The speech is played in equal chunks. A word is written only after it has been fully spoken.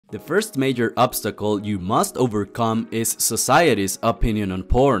The first major obstacle you must overcome is society's opinion on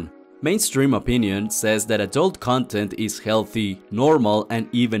porn. Mainstream opinion says that adult content is healthy, normal, and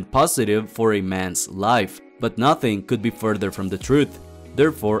even positive for a man's life, but nothing could be further from the truth.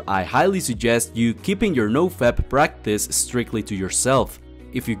 Therefore, I highly suggest you keeping your NoFap practice strictly to yourself.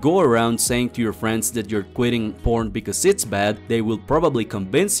 If you go around saying to your friends that you're quitting porn because it's bad, they will probably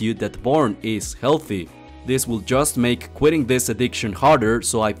convince you that porn is healthy. This will just make quitting this addiction harder,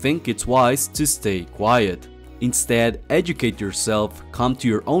 so I think it's wise to stay quiet. Instead, educate yourself, come to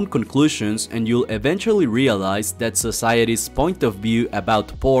your own conclusions, and you'll eventually realize that society's point of view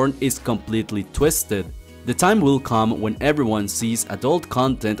about porn is completely twisted. The time will come when everyone sees adult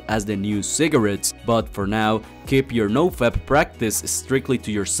content as the new cigarettes, but for now, keep your NoFap practice strictly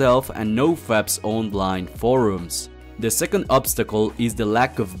to yourself and NoFap's online forums. The second obstacle is the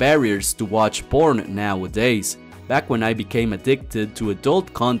lack of barriers to watch porn nowadays. Back when I became addicted to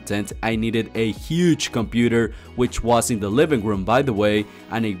adult content, I needed a huge computer, which was in the living room by the way,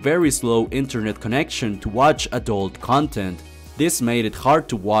 and a very slow internet connection to watch adult content. This made it hard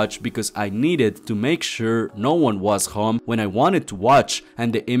to watch because I needed to make sure no one was home when I wanted to watch,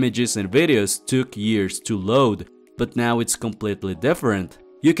 and the images and videos took years to load. But now it's completely different.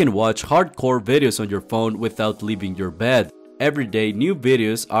 You can watch hardcore videos on your phone without leaving your bed. Every day new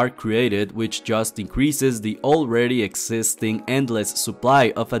videos are created, which just increases the already existing endless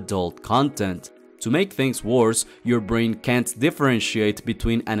supply of adult content. To make things worse, your brain can't differentiate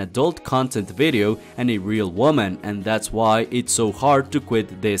between an adult content video and a real woman, and that's why it's so hard to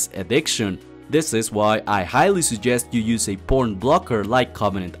quit this addiction. This is why I highly suggest you use a porn blocker like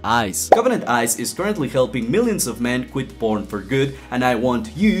Covenant Eyes. Covenant Eyes is currently helping millions of men quit porn for good, and I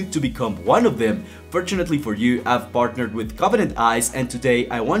want you to become one of them. Fortunately for you, I've partnered with Covenant Eyes, and today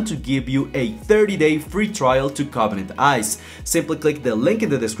I want to give you a 30-day free trial to Covenant Eyes. Simply click the link in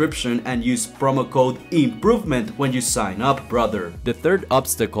the description and use promo code IMPROVEMENT when you sign up, brother. The third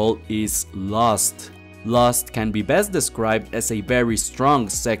obstacle is lust. Lust can be best described as a very strong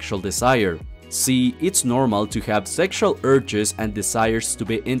sexual desire. See, it's normal to have sexual urges and desires to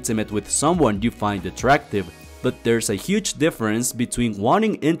be intimate with someone you find attractive, but there's a huge difference between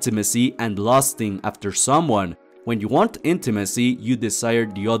wanting intimacy and lusting after someone. When you want intimacy, you desire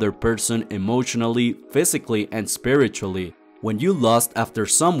the other person emotionally, physically, and spiritually. When you lust after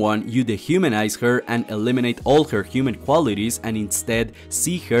someone, you dehumanize her and eliminate all her human qualities and instead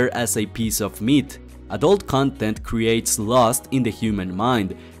see her as a piece of meat. Adult content creates lust in the human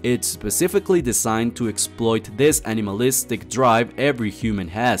mind. It's specifically designed to exploit this animalistic drive every human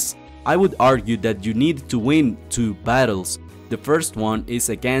has. I would argue that you need to win two battles. The first one is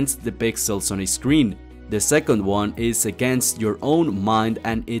against the pixels on a screen. The second one is against your own mind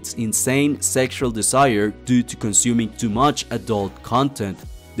and its insane sexual desire due to consuming too much adult content.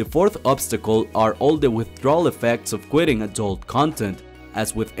 The fourth obstacle are all the withdrawal effects of quitting adult content.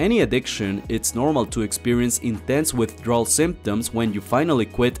 As with any addiction, it's normal to experience intense withdrawal symptoms when you finally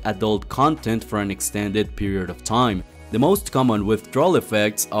quit adult content for an extended period of time. The most common withdrawal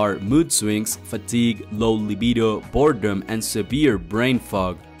effects are mood swings, fatigue, low libido, boredom, and severe brain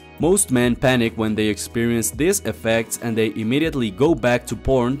fog. Most men panic when they experience these effects and they immediately go back to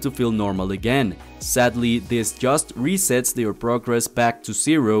porn to feel normal again. Sadly, this just resets their progress back to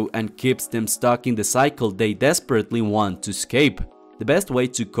zero and keeps them stuck in the cycle they desperately want to escape. The best way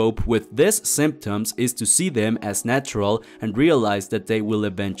to cope with these symptoms is to see them as natural and realize that they will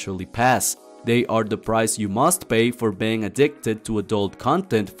eventually pass. They are the price you must pay for being addicted to adult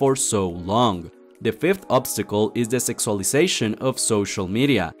content for so long. The fifth obstacle is the sexualization of social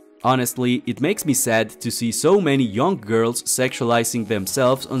media. Honestly, it makes me sad to see so many young girls sexualizing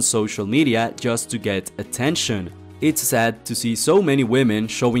themselves on social media just to get attention. It's sad to see so many women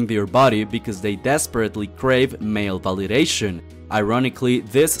showing their body because they desperately crave male validation. Ironically,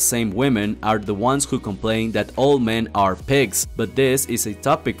 these same women are the ones who complain that all men are pigs, but this is a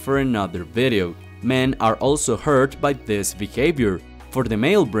topic for another video. Men are also hurt by this behavior. For the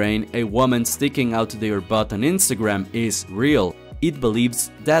male brain, a woman sticking out their butt on Instagram is real. It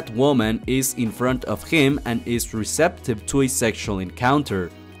believes that woman is in front of him and is receptive to a sexual encounter.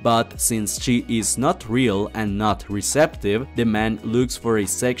 But since she is not real and not receptive, the man looks for a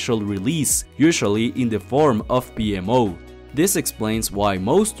sexual release, usually in the form of PMO. This explains why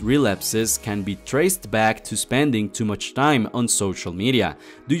most relapses can be traced back to spending too much time on social media.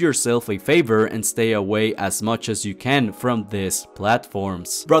 Do yourself a favor and stay away as much as you can from these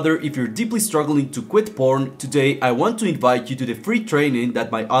platforms. Brother, if you're deeply struggling to quit porn, today I want to invite you to the free training that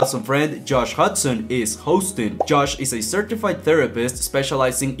my awesome friend Josh Hudson is hosting. Josh is a certified therapist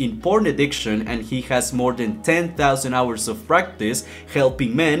specializing in porn addiction, and he has more than 10,000 hours of practice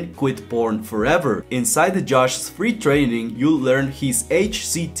helping men quit porn forever. Inside the Josh's free training, you'll learn his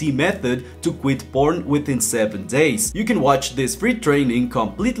HCT method to quit porn within 7 days. You can watch this free training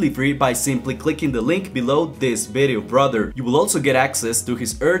completely free by simply clicking the link below this video, brother. You will also get access to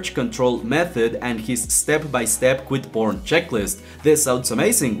his urge control method and his step-by-step quit porn checklist. This sounds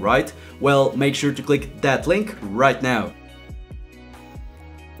amazing, right? Well, make sure to click that link right now.